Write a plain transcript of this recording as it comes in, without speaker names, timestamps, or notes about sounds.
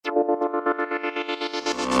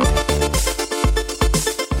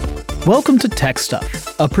Welcome to Tech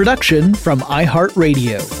Stuff, a production from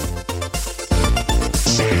iHeartRadio.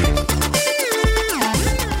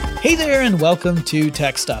 Hey there, and welcome to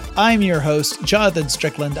Tech Stuff. I'm your host, Jonathan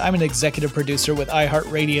Strickland. I'm an executive producer with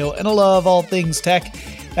iHeartRadio, and I love all things tech.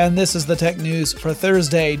 And this is the tech news for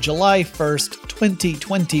Thursday, July 1st,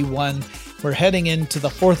 2021. We're heading into the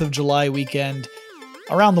 4th of July weekend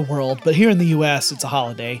around the world, but here in the US, it's a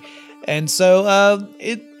holiday. And so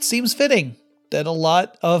it seems fitting that a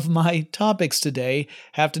lot of my topics today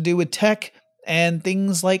have to do with tech and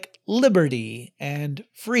things like liberty and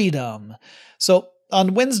freedom. So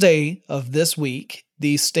on Wednesday of this week,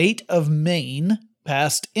 the state of Maine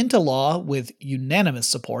passed into law with unanimous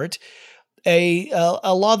support a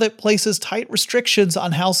law that places tight restrictions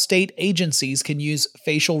on how state agencies can use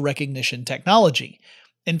facial recognition technology.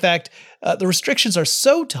 In fact, the restrictions are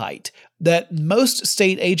so tight that most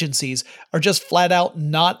state agencies are just flat out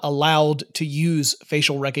not allowed to use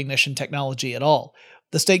facial recognition technology at all.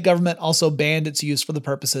 The state government also banned its use for the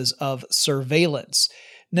purposes of surveillance.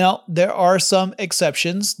 Now, there are some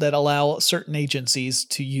exceptions that allow certain agencies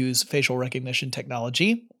to use facial recognition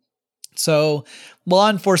technology. So, law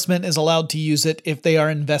enforcement is allowed to use it if they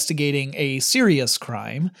are investigating a serious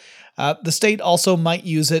crime. The state also might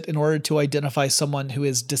use it in order to identify someone who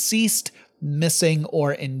is deceased, missing,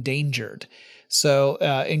 or endangered. So,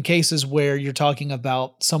 in cases where you're talking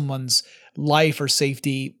about someone's life or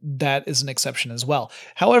safety, that is an exception as well.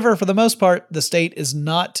 However, for the most part, the state is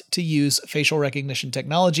not to use facial recognition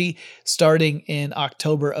technology starting in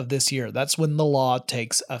October of this year. That's when the law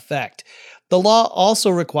takes effect. The law also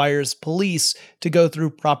requires police to go through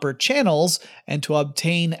proper channels and to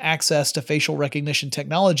obtain access to facial recognition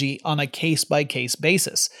technology on a case-by-case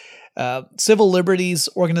basis. Civil liberties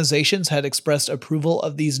organizations had expressed approval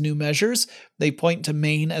of these new measures. They point to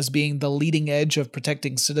Maine as being the leading edge of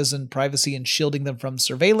protecting citizen privacy and shielding them from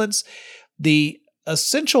surveillance. The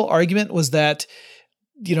essential argument was that,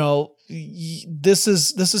 this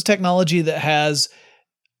is technology that has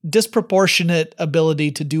disproportionate ability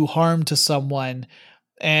to do harm to someone,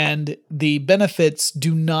 and the benefits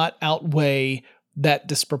do not outweigh that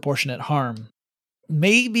disproportionate harm.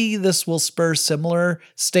 Maybe this will spur similar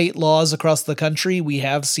state laws across the country. We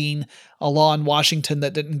have seen a law in Washington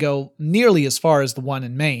that didn't go nearly as far as the one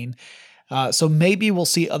in Maine. So maybe we'll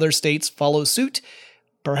see other states follow suit.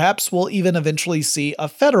 Perhaps we'll even eventually see a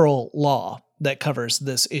federal law that covers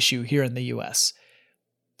this issue here in the US.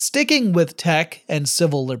 Sticking with tech and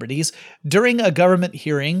civil liberties, during a government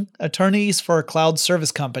hearing, attorneys for cloud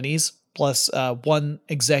service companies, plus one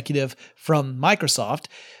executive from Microsoft,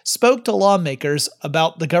 spoke to lawmakers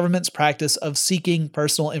about the government's practice of seeking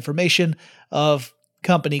personal information of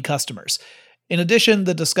company customers. In addition,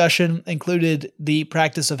 the discussion included the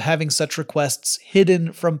practice of having such requests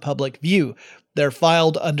hidden from public view. They're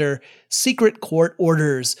filed under secret court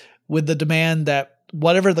orders with the demand that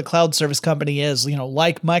whatever the cloud service company is,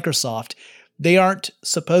 like Microsoft, they aren't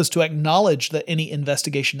supposed to acknowledge that any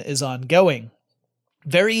investigation is ongoing.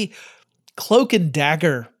 Very cloak and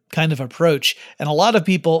dagger kind of approach, and a lot of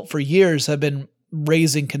people for years have been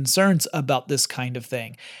raising concerns about this kind of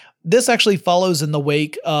thing. This actually follows in the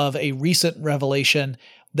wake of a recent revelation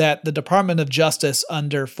that the Department of Justice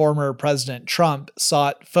under former President Trump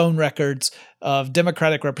sought phone records of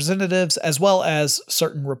Democratic representatives as well as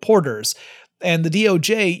certain reporters. And the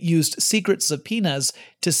DOJ used secret subpoenas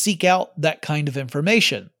to seek out that kind of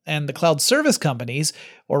information. And the cloud service companies,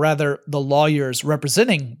 or rather the lawyers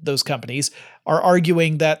representing those companies, are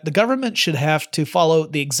arguing that the government should have to follow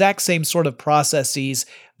the exact same sort of processes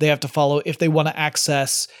they have to follow if they want to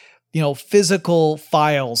access, physical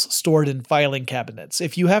files stored in filing cabinets.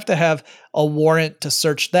 If you have to have a warrant to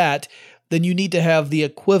search that, then you need to have the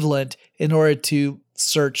equivalent in order to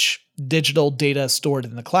search digital data stored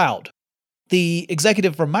in the cloud. The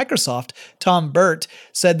executive from Microsoft, Tom Burt,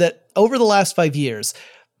 said that over the last 5 years,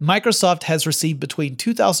 Microsoft has received between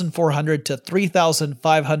 2,400 to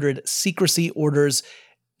 3,500 secrecy orders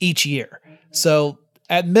each year. So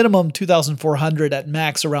at minimum 2,400, at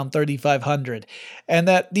max around 3,500. And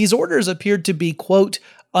that these orders appeared to be, quote,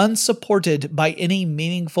 unsupported by any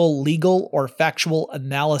meaningful legal or factual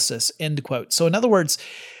analysis, end quote. So in other words,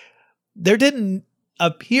 there didn't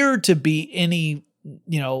appear to be any,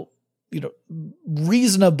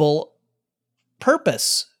 reasonable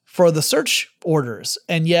purpose for the search orders,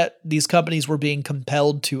 and yet these companies were being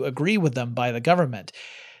compelled to agree with them by the government.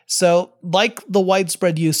 So, like the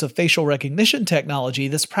widespread use of facial recognition technology,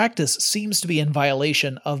 this practice seems to be in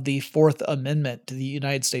violation of the Fourth Amendment to the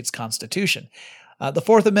United States Constitution. The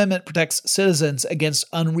Fourth Amendment protects citizens against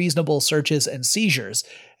unreasonable searches and seizures,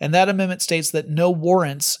 and that amendment states that no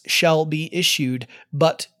warrants shall be issued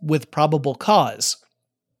but with probable cause.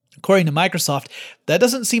 According to Microsoft, that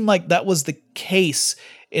doesn't seem like that was the case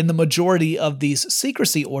in the majority of these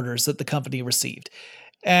secrecy orders that the company received.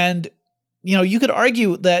 And you could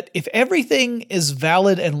argue that if everything is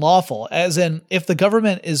valid and lawful, as in if the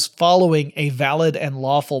government is following a valid and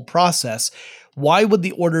lawful process, why would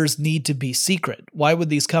the orders need to be secret? Why would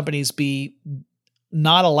these companies be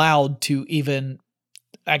not allowed to even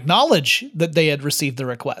acknowledge that they had received the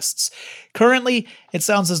requests? Currently, it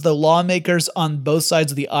sounds as though lawmakers on both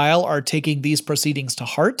sides of the aisle are taking these proceedings to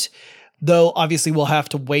heart, though obviously we'll have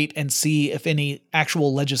to wait and see if any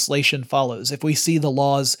actual legislation follows, if we see the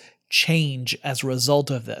laws change as a result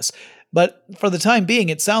of this. But for the time being,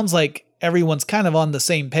 it sounds like everyone's kind of on the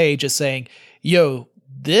same page as saying, yo,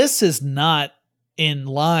 this is not in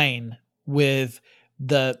line with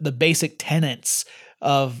the basic tenets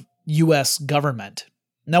of U.S. government.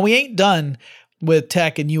 Now, we ain't done with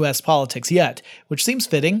tech and U.S. politics yet, which seems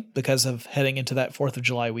fitting because of heading into that 4th of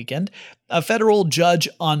July weekend. A federal judge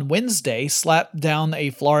on Wednesday slapped down a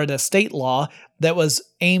Florida state law that was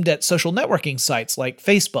aimed at social networking sites like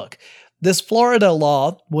Facebook. This Florida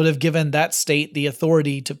law would have given that state the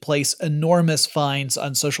authority to place enormous fines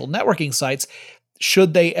on social networking sites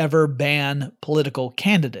should they ever ban political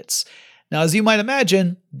candidates. Now, as you might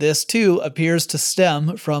imagine, this too appears to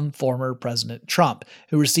stem from former President Trump,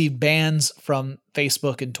 who received bans from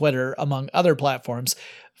Facebook and Twitter, among other platforms,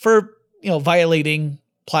 for violating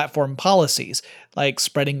platform policies, like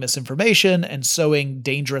spreading misinformation and sowing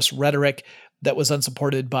dangerous rhetoric that was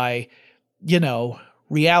unsupported by,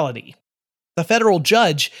 reality. The federal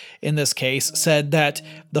judge in this case said that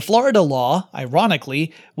the Florida law,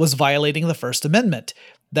 ironically, was violating the First Amendment.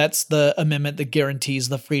 That's the amendment that guarantees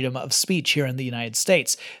the freedom of speech here in the United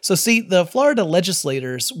States. So see, the Florida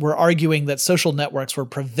legislators were arguing that social networks were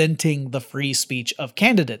preventing the free speech of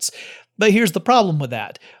candidates. But here's the problem with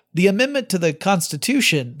that. The amendment to the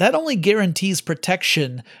Constitution, that only guarantees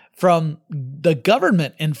protection from the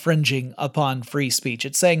government infringing upon free speech.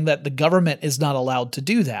 It's saying that the government is not allowed to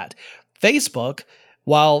do that. Facebook,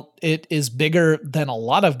 while it is bigger than a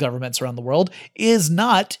lot of governments around the world, is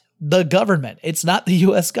not the government. It's not the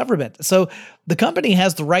U.S. government. So the company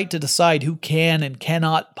has the right to decide who can and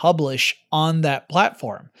cannot publish on that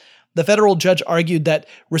platform. The federal judge argued that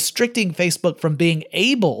restricting Facebook from being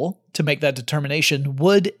able to make that determination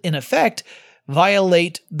would, in effect,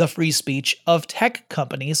 violate the free speech of tech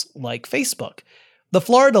companies like Facebook. The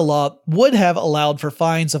Florida law would have allowed for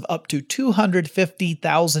fines of up to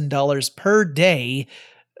 $250,000 per day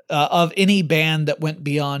of any ban that went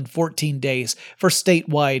beyond 14 days for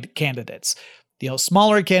statewide candidates.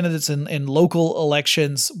 Smaller candidates in local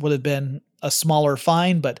elections would have been a smaller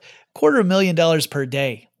fine, but $250,000 per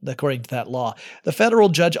day, according to that law. The federal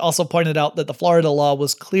judge also pointed out that the Florida law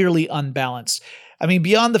was clearly unbalanced. I mean,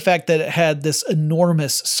 beyond the fact that it had this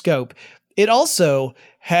enormous scope, it also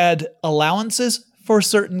had allowances for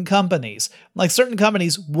certain companies. Like, certain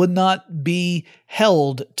companies would not be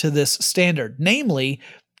held to this standard, namely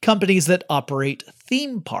companies that operate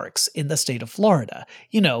theme parks in the state of Florida.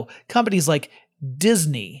 Companies like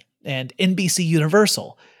Disney and NBC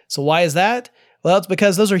Universal. So why is that? Well, it's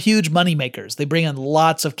because those are huge moneymakers. They bring in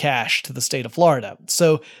lots of cash to the state of Florida.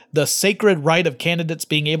 So the sacred right of candidates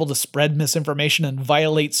being able to spread misinformation and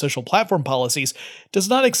violate social platform policies does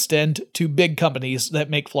not extend to big companies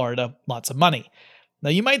that make Florida lots of money. Now,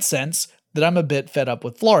 you might sense that I'm a bit fed up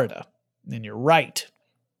with Florida, and you're right.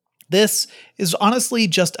 This is honestly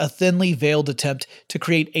just a thinly veiled attempt to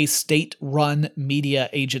create a state-run media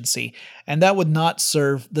agency, and that would not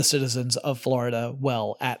serve the citizens of Florida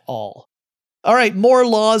well at all. All right, more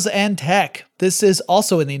laws and tech. This is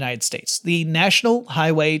also in the United States. The National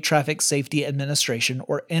Highway Traffic Safety Administration,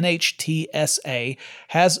 or NHTSA,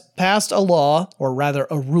 has passed a law, or rather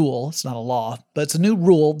a rule, it's not a law, but it's a new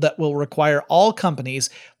rule that will require all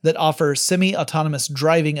companies that offer semi-autonomous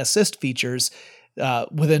driving assist features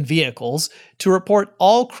within vehicles to report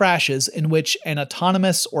all crashes in which an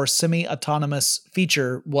autonomous or semi-autonomous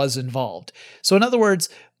feature was involved. So in other words,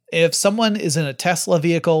 if someone is in a Tesla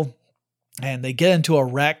vehicle and they get into a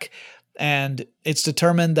wreck and it's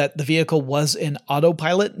determined that the vehicle was in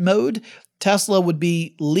autopilot mode, Tesla would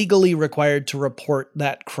be legally required to report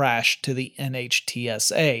that crash to the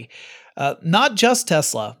NHTSA. Not just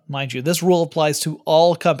Tesla, mind you. This rule applies to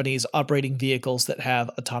all companies operating vehicles that have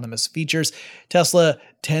autonomous features. Tesla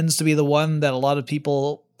tends to be the one that a lot of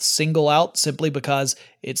people single out simply because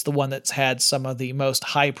it's the one that's had some of the most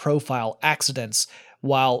high-profile accidents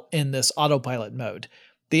while in this autopilot mode.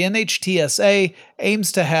 The NHTSA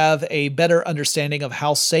aims to have a better understanding of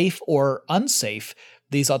how safe or unsafe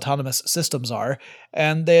these autonomous systems are,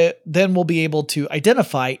 and they then will be able to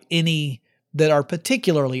identify any that are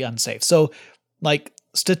particularly unsafe. So, like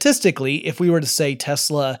statistically, if we were to say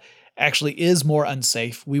Tesla actually is more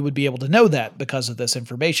unsafe, we would be able to know that because of this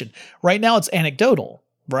information. Right now, it's anecdotal,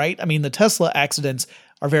 right? I mean, the Tesla accidents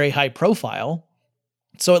are very high profile.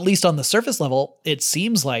 So, at least on the surface level, it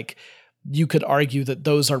seems like you could argue that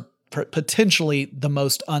those are potentially the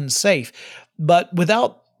most unsafe. But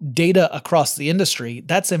without data across the industry,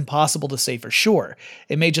 that's impossible to say for sure.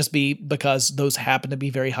 It may just be because those happen to be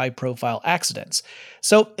very high profile accidents.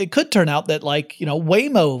 So it could turn out that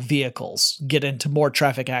Waymo vehicles get into more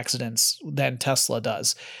traffic accidents than Tesla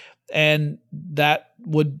does. And that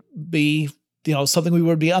would be something we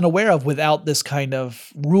would be unaware of without this kind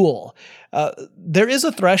of rule. There is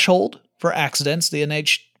a threshold for accidents. The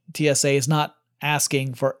NHTSA is not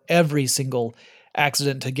asking for every single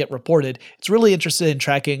accident to get reported. It's really interested in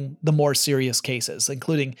tracking the more serious cases,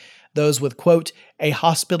 including those with, quote, a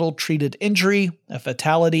hospital-treated injury, a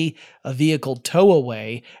fatality, a vehicle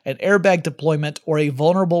tow-away, an airbag deployment, or a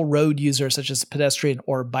vulnerable road user such as a pedestrian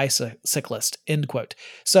or bicyclist, end quote.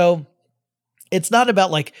 So it's not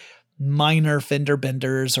about minor fender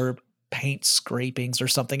benders or paint scrapings or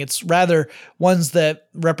something. It's rather ones that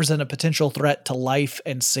represent a potential threat to life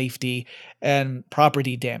and safety and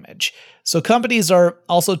property damage. So companies are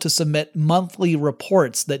also to submit monthly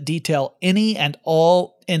reports that detail any and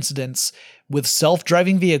all incidents with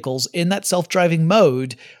self-driving vehicles in that self-driving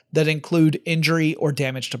mode that include injury or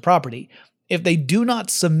damage to property. If they do not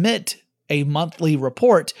submit a monthly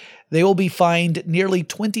report, they will be fined nearly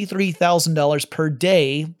 $23,000 per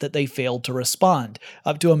day that they failed to respond,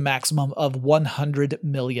 up to a maximum of $100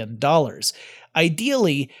 million.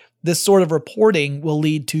 Ideally, this sort of reporting will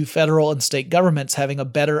lead to federal and state governments having a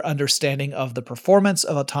better understanding of the performance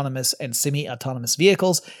of autonomous and semi-autonomous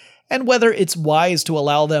vehicles, and whether it's wise to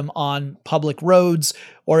allow them on public roads,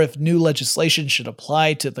 or if new legislation should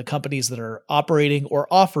apply to the companies that are operating or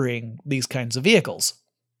offering these kinds of vehicles.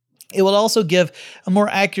 It will also give a more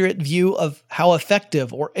accurate view of how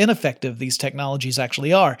effective or ineffective these technologies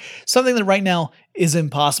actually are, something that right now is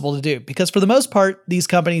impossible to do, because for the most part, these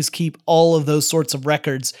companies keep all of those sorts of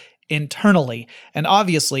records internally, and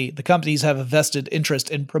obviously the companies have a vested interest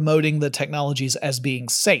in promoting the technologies as being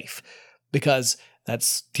safe, because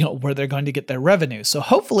that's where they're going to get their revenue. So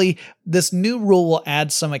hopefully this new rule will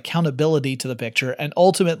add some accountability to the picture and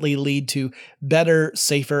ultimately lead to better,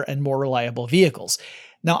 safer, and more reliable vehicles.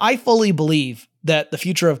 Now, I fully believe that the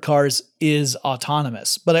future of cars is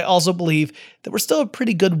autonomous, but I also believe that we're still a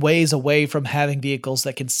pretty good ways away from having vehicles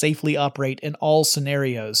that can safely operate in all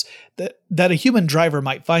scenarios that a human driver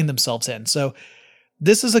might find themselves in. So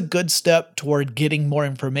this is a good step toward getting more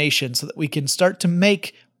information so that we can start to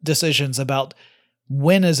make decisions about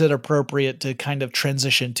when is it appropriate to kind of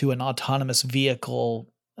transition to an autonomous vehicle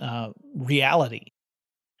reality.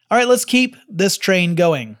 All right, let's keep this train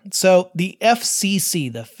going. So the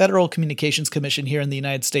FCC, the Federal Communications Commission here in the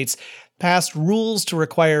United States, passed rules to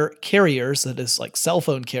require carriers, that is like cell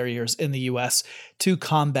phone carriers in the US, to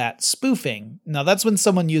combat spoofing. Now that's when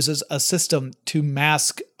someone uses a system to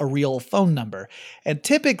mask a real phone number. And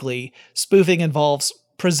typically, spoofing involves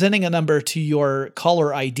presenting a number to your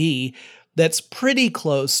caller ID that's pretty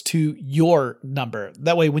close to your number.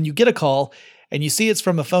 That way, when you get a call, and you see it's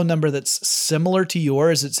from a phone number that's similar to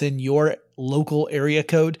yours, it's in your local area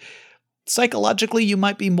code, psychologically, you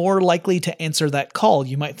might be more likely to answer that call.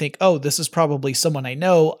 You might think, oh, this is probably someone I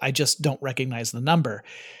know, I just don't recognize the number.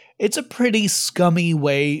 It's a pretty scummy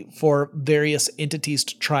way for various entities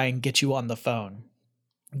to try and get you on the phone.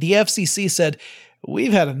 The FCC said,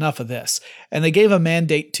 we've had enough of this, and they gave a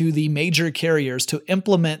mandate to the major carriers to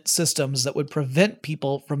implement systems that would prevent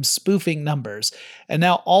people from spoofing numbers. And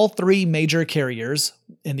now all three major carriers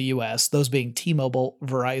in the US, those being T-Mobile,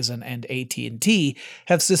 Verizon, and AT&T,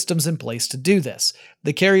 have systems in place to do this.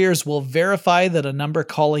 The carriers will verify that a number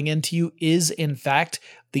calling into you is in fact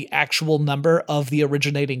the actual number of the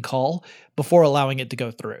originating call before allowing it to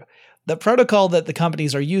go through. The protocol that the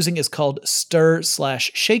companies are using is called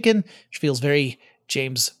Stir/Shaken, which feels very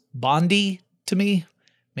James Bondy to me.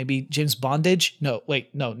 Maybe James Bondage? No,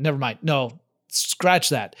 never mind. No, scratch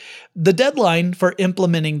that. The deadline for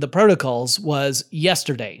implementing the protocols was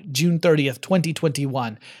yesterday, June 30th,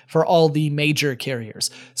 2021, for all the major carriers.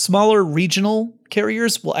 Smaller regional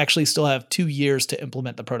carriers will actually still have 2 years to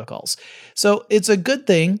implement the protocols. So it's a good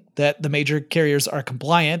thing that the major carriers are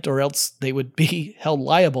compliant, or else they would be held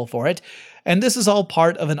liable for it. And this is all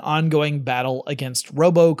part of an ongoing battle against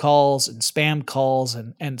robocalls and spam calls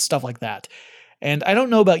and stuff like that. And I don't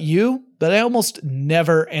know about you, but I almost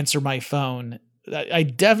never answer my phone. I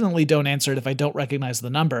definitely don't answer it if I don't recognize the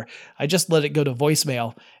number. I just let it go to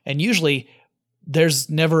voicemail. And usually there's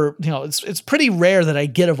never, it's pretty rare that I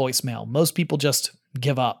get a voicemail. Most people just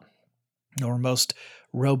give up, or most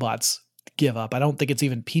robots give up. I don't think it's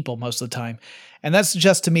even people most of the time. And that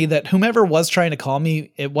suggests to me that whomever was trying to call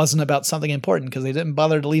me, it wasn't about something important because they didn't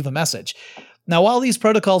bother to leave a message. Now, while these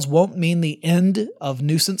protocols won't mean the end of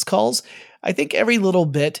nuisance calls, I think every little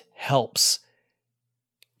bit helps.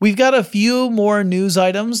 We've got a few more news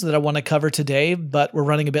items that I want to cover today, but we're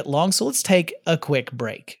running a bit long, so let's take a quick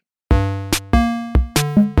break.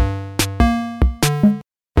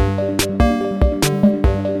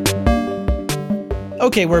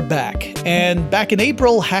 Okay, we're back. And back in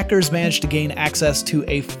April, hackers managed to gain access to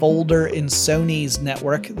a folder in Sony's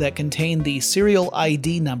network that contained the serial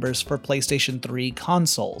ID numbers for PlayStation 3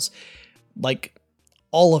 consoles. Like,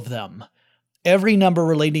 all of them. Every number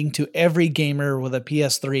relating to every gamer with a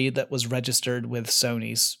PS3 that was registered with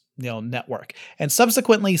Sony's network. And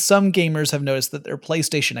subsequently, some gamers have noticed that their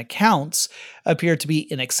PlayStation accounts appear to be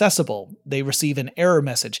inaccessible. They receive an error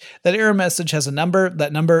message. That error message has a number.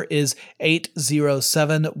 That number is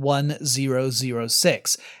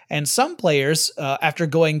 8071006. And some players, after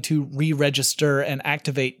going to re-register and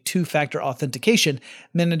activate two-factor authentication,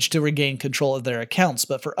 manage to regain control of their accounts.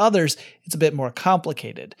 But for others, it's a bit more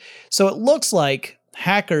complicated. So it looks like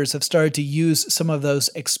hackers have started to use some of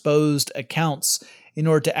those exposed accounts in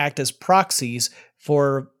order to act as proxies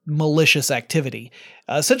for malicious activity,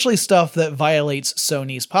 essentially stuff that violates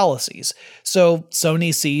Sony's policies. So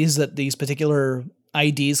Sony sees that these particular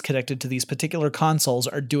IDs connected to these particular consoles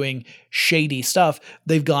are doing shady stuff.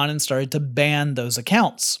 They've gone and started to ban those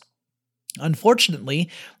accounts. Unfortunately,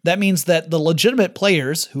 that means that the legitimate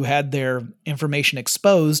players who had their information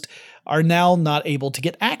exposed are now not able to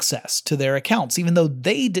get access to their accounts, even though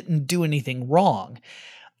they didn't do anything wrong.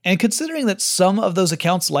 And considering that some of those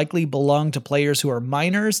accounts likely belong to players who are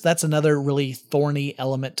minors, that's another really thorny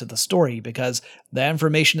element to the story because that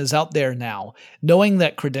information is out there now. Knowing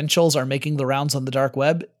that credentials are making the rounds on the dark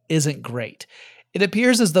web isn't great. It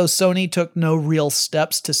appears as though Sony took no real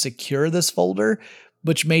steps to secure this folder,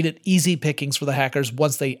 which made it easy pickings for the hackers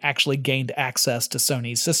once they actually gained access to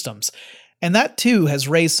Sony's systems. And that too has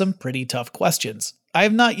raised some pretty tough questions. I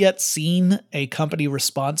have not yet seen a company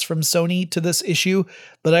response from Sony to this issue,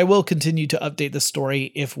 but I will continue to update the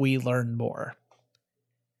story if we learn more.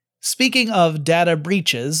 Speaking of data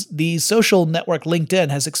breaches, the social network LinkedIn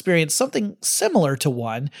has experienced something similar to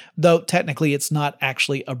one, though technically it's not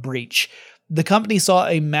actually a breach. The company saw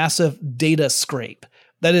a massive data scrape.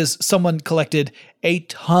 That is, someone collected a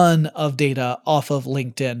ton of data off of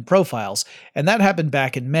LinkedIn profiles, and that happened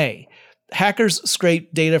back in May. Hackers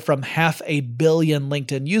scraped data from 500 million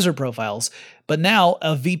LinkedIn user profiles, but now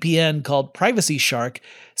a VPN called Privacy Shark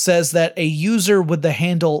says that a user with the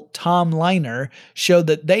handle Tom Liner showed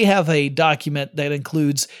that they have a document that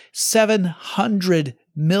includes 700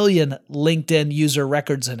 million LinkedIn user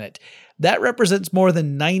records in it. That represents more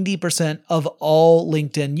than 90% of all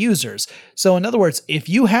LinkedIn users. So in other words, if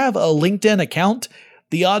you have a LinkedIn account,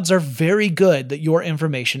 the odds are very good that your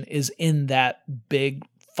information is in that big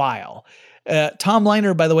file. Tom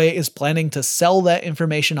Liner, by the way, is planning to sell that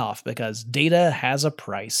information off because data has a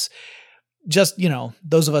price. Just,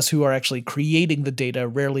 those of us who are actually creating the data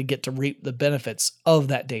rarely get to reap the benefits of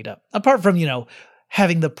that data. Apart from,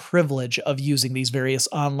 having the privilege of using these various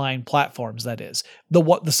online platforms, that is.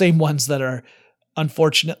 The same ones that are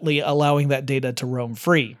unfortunately allowing that data to roam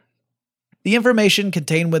free. The information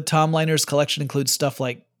contained with Tom Liner's collection includes stuff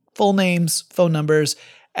like full names, phone numbers,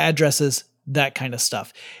 addresses, that kind of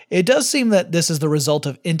stuff. It does seem that this is the result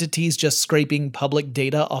of entities just scraping public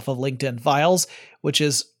data off of LinkedIn files, which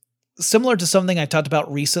is similar to something I talked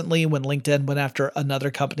about recently when LinkedIn went after another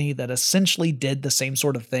company that essentially did the same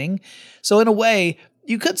sort of thing. So in a way,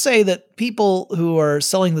 you could say that people who are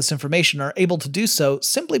selling this information are able to do so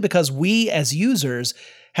simply because we as users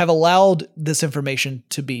have allowed this information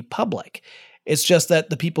to be public. It's just that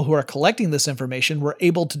the people who are collecting this information were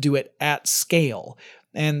able to do it at scale.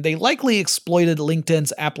 And they likely exploited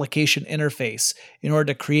LinkedIn's application interface in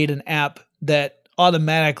order to create an app that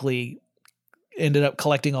automatically ended up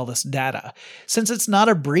collecting all this data. Since it's not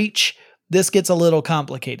a breach, this gets a little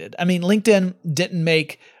complicated. I mean, LinkedIn didn't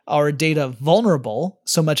make our data vulnerable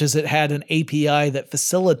so much as it had an API that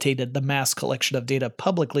facilitated the mass collection of data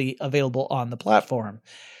publicly available on the platform.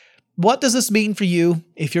 What does this mean for you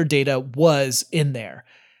if your data was in there?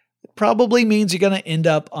 It probably means you're going to end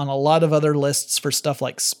up on a lot of other lists for stuff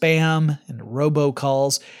like spam and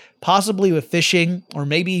robocalls, possibly with phishing or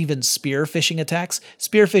maybe even spear phishing attacks.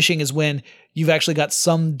 Spear phishing is when you've actually got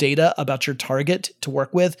some data about your target to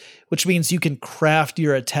work with, which means you can craft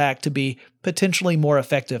your attack to be potentially more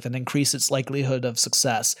effective and increase its likelihood of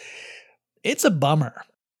success. It's a bummer.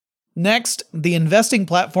 Next, the investing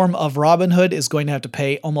platform of Robinhood is going to have to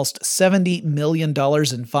pay almost $70 million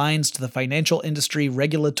in fines to the Financial Industry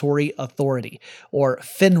Regulatory Authority, or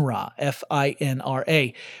FINRA,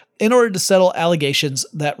 F-I-N-R-A, in order to settle allegations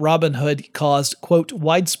that Robinhood caused, quote,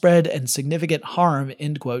 widespread and significant harm,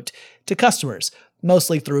 end quote, to customers,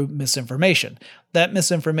 mostly through misinformation. That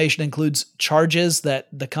misinformation includes charges that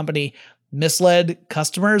the company misled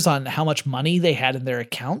customers on how much money they had in their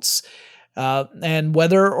accounts, and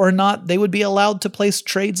whether or not they would be allowed to place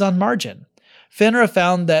trades on margin. FINRA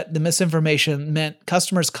found that the misinformation meant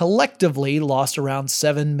customers collectively lost around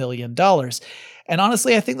 $7 million. And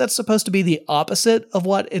honestly, I think that's supposed to be the opposite of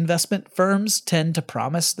what investment firms tend to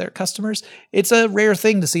promise their customers. It's a rare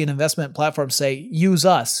thing to see an investment platform say, use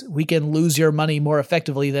us, we can lose your money more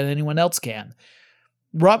effectively than anyone else can.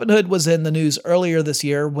 Robinhood was in the news earlier this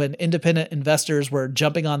year when independent investors were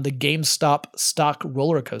jumping on the GameStop stock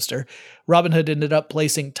roller coaster. Robinhood ended up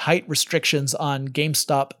placing tight restrictions on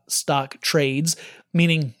GameStop stock trades,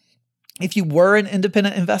 meaning if you were an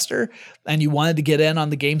independent investor and you wanted to get in on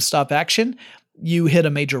the GameStop action, you hit a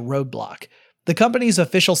major roadblock. The company's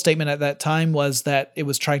official statement at that time was that it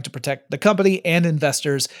was trying to protect the company and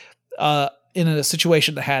investors in a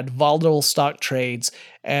situation that had volatile stock trades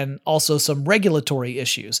and also some regulatory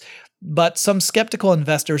issues. But some skeptical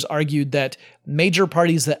investors argued that major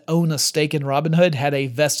parties that own a stake in Robinhood had a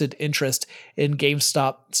vested interest in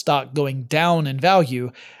GameStop stock going down in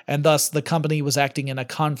value, and thus the company was acting in a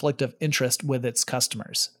conflict of interest with its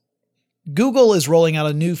customers. Google is rolling out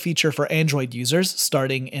a new feature for Android users,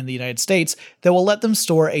 starting in the United States, that will let them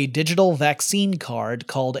store a digital vaccine card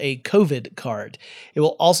called a COVID card. It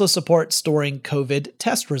will also support storing COVID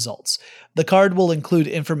test results. The card will include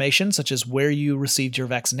information such as where you received your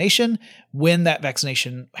vaccination, when that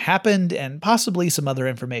vaccination happened, and possibly some other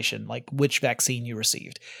information, like which vaccine you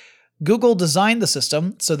received. Google designed the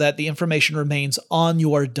system so that the information remains on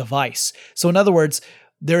your device. So in other words,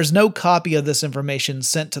 there's no copy of this information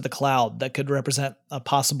sent to the cloud that could represent a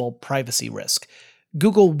possible privacy risk.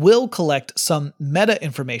 Google will collect some meta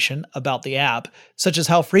information about the app, such as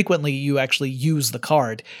how frequently you actually use the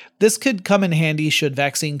card. This could come in handy should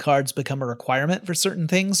vaccine cards become a requirement for certain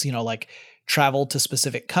things, like travel to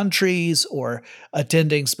specific countries or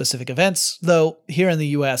attending specific events, though here in the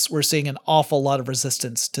US, we're seeing an awful lot of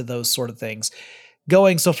resistance to those sort of things,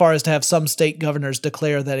 going so far as to have some state governors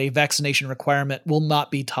declare that a vaccination requirement will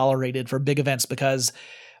not be tolerated for big events because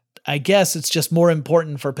I guess it's just more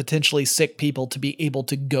important for potentially sick people to be able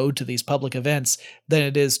to go to these public events than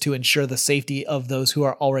it is to ensure the safety of those who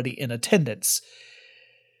are already in attendance.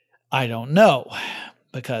 I don't know,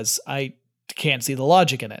 because I can't see the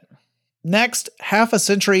logic in it. Next, half a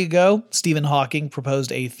century ago, Stephen Hawking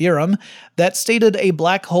proposed a theorem that stated a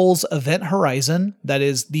black hole's event horizon, that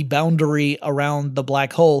is, the boundary around the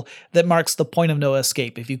black hole that marks the point of no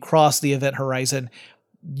escape. If you cross the event horizon,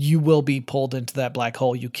 you will be pulled into that black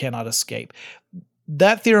hole. You cannot escape.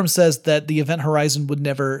 That theorem says that the event horizon would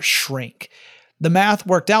never shrink. The math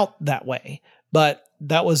worked out that way, but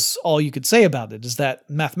that was all you could say about it, is that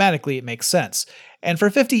mathematically it makes sense. And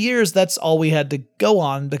for 50 years, that's all we had to go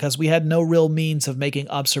on because we had no real means of making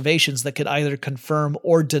observations that could either confirm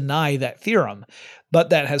or deny that theorem. But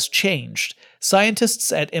that has changed.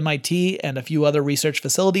 Scientists at MIT and a few other research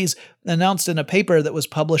facilities announced in a paper that was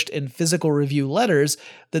published in Physical Review Letters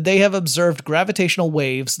that they have observed gravitational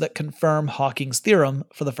waves that confirm Hawking's theorem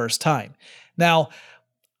for the first time. Now,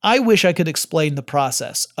 I wish I could explain the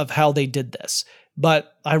process of how they did this,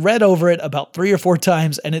 but I read over it about 3 or 4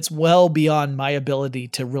 times and it's well beyond my ability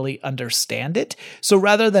to really understand it. So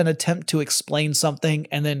rather than attempt to explain something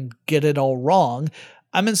and then get it all wrong,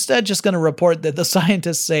 I'm instead just going to report that the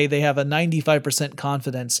scientists say they have a 95%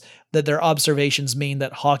 confidence that their observations mean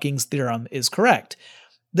that Hawking's theorem is correct.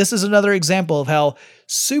 This is another example of how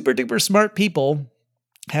super duper smart people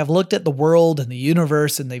have looked at the world and the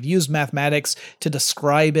universe and they've used mathematics to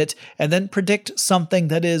describe it and then predict something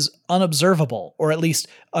that is unobservable, or at least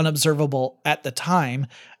unobservable at the time.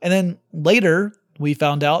 And then later, we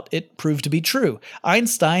found out it proved to be true.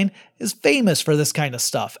 Einstein is famous for this kind of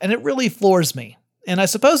stuff, and it really floors me. And I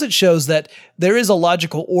suppose it shows that there is a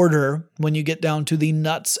logical order when you get down to the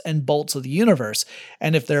nuts and bolts of the universe.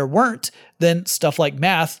 And if there weren't, then stuff like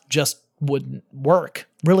math just wouldn't work.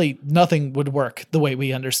 Really, nothing would work the way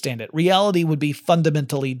we understand it. Reality would be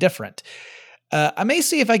fundamentally different. I may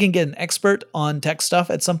see if I can get an expert on tech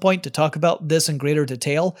stuff at some point to talk about this in greater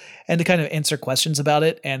detail and to kind of answer questions about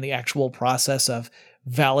it and the actual process of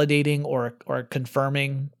validating or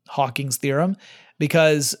confirming Hawking's theorem,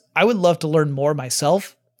 because I would love to learn more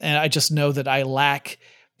myself, and I just know that I lack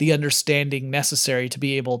the understanding necessary to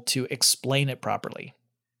be able to explain it properly.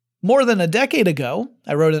 More than a decade ago,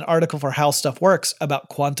 I wrote an article for How Stuff Works about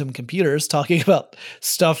quantum computers, talking about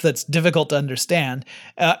stuff that's difficult to understand.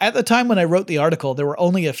 At the time when I wrote the article, there were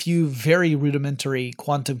only a few very rudimentary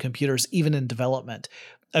quantum computers even in development.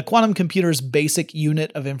 A quantum computer's basic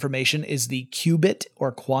unit of information is the qubit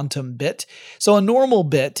or quantum bit. So a normal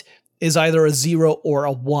bit is either a 0 or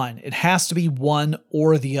a 1. It has to be one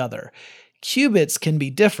or the other. Qubits can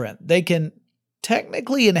be different. They can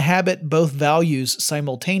technically inhabit both values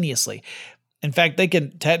simultaneously. In fact, they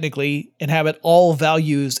can technically inhabit all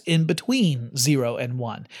values in between 0 and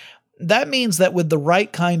 1. That means that with the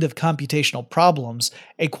right kind of computational problems,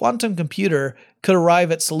 a quantum computer could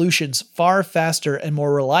arrive at solutions far faster and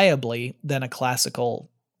more reliably than a classical,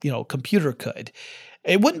 computer could.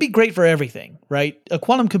 It wouldn't be great for everything, right? A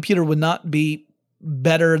quantum computer would not be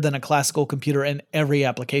better than a classical computer in every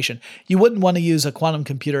application. You wouldn't want to use a quantum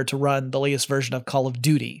computer to run the latest version of Call of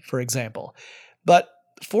Duty, for example. But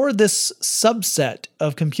for this subset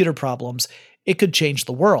of computer problems, it could change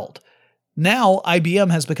the world. Now,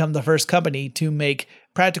 IBM has become the first company to make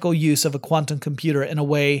practical use of a quantum computer in a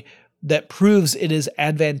way that proves it is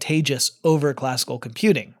advantageous over classical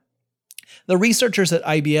computing. The researchers at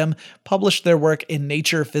IBM published their work in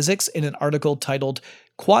Nature Physics in an article titled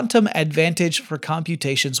Quantum Advantage for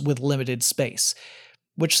Computations with Limited Space,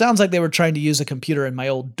 which sounds like they were trying to use a computer in my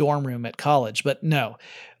old dorm room at college, but no.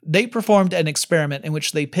 They performed an experiment in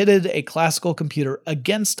which they pitted a classical computer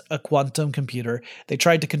against a quantum computer. They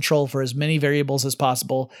tried to control for as many variables as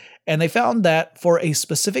possible, and they found that for a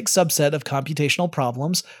specific subset of computational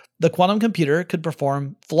problems, the quantum computer could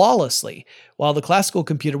perform flawlessly, while the classical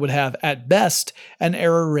computer would have, at best, an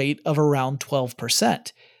error rate of around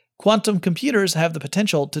 12%. Quantum computers have the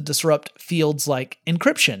potential to disrupt fields like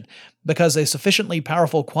encryption, because a sufficiently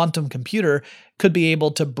powerful quantum computer could be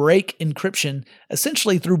able to break encryption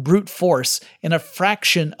essentially through brute force in a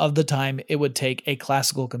fraction of the time it would take a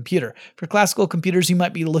classical computer. For classical computers, you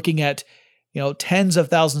might be looking at tens of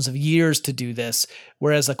thousands of years to do this,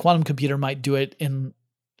 whereas a quantum computer might do it in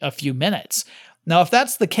a few minutes. Now, if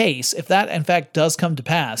that's the case, if that in fact does come to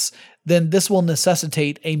pass, then this will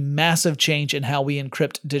necessitate a massive change in how we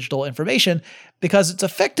encrypt digital information, because it's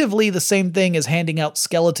effectively the same thing as handing out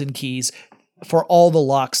skeleton keys for all the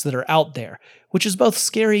locks that are out there, which is both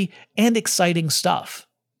scary and exciting stuff.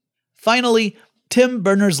 Finally, Tim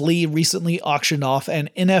Berners-Lee recently auctioned off an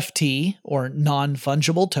NFT, or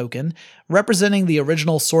non-fungible token, representing the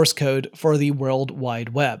original source code for the World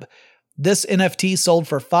Wide Web. This NFT sold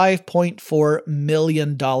for $5.4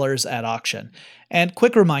 million at auction. And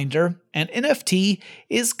quick reminder, an NFT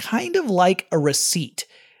is kind of like a receipt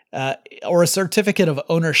or a certificate of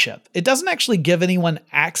ownership. It doesn't actually give anyone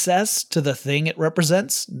access to the thing it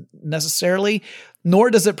represents necessarily,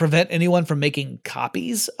 nor does it prevent anyone from making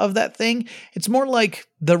copies of that thing. It's more like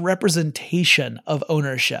the representation of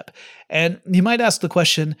ownership. And you might ask the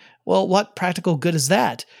question, well, what practical good is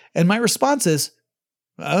that? And my response is,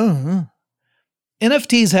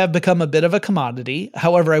 NFTs have become a bit of a commodity.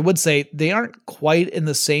 However, I would say they aren't quite in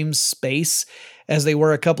the same space as they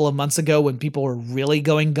were a couple of months ago when people were really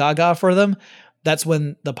going gaga for them. That's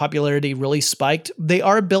when the popularity really spiked. They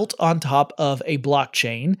are built on top of a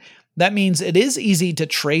blockchain. That means it is easy to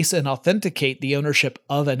trace and authenticate the ownership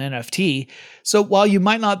of an NFT. So while you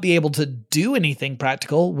might not be able to do anything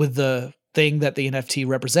practical with the thing that the NFT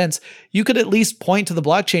represents, you could at least point to the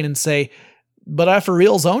blockchain and say, but I for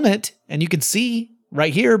reals own it, and you can see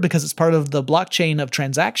right here because it's part of the blockchain of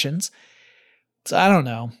transactions. So I don't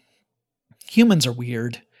know. Humans are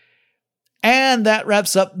weird. And that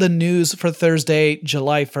wraps up the news for Thursday,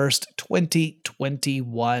 July 1st,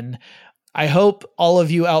 2021. I hope all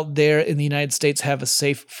of you out there in the United States have a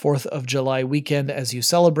safe 4th of July weekend as you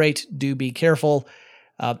celebrate. Do be careful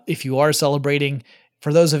if you are celebrating.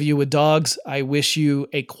 For those of you with dogs, I wish you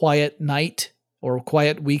a quiet night or a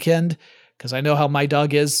quiet weekend, because I know how my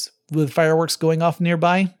dog is with fireworks going off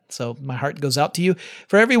nearby, so my heart goes out to you.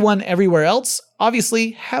 For everyone everywhere else, obviously,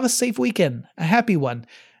 have a safe weekend, a happy one.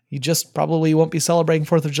 You just probably won't be celebrating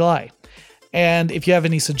 4th of July. And if you have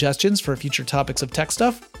any suggestions for future topics of tech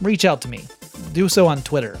stuff, reach out to me. Do so on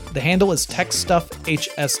Twitter. The handle is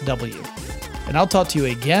TechStuffHSW. And I'll talk to you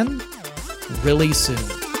again really soon.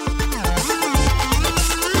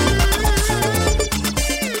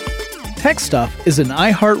 Tech Stuff is an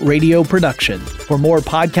iHeartRadio production. For more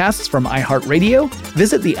podcasts from iHeartRadio,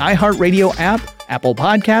 visit the iHeartRadio app, Apple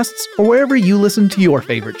Podcasts, or wherever you listen to your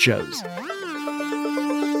favorite shows.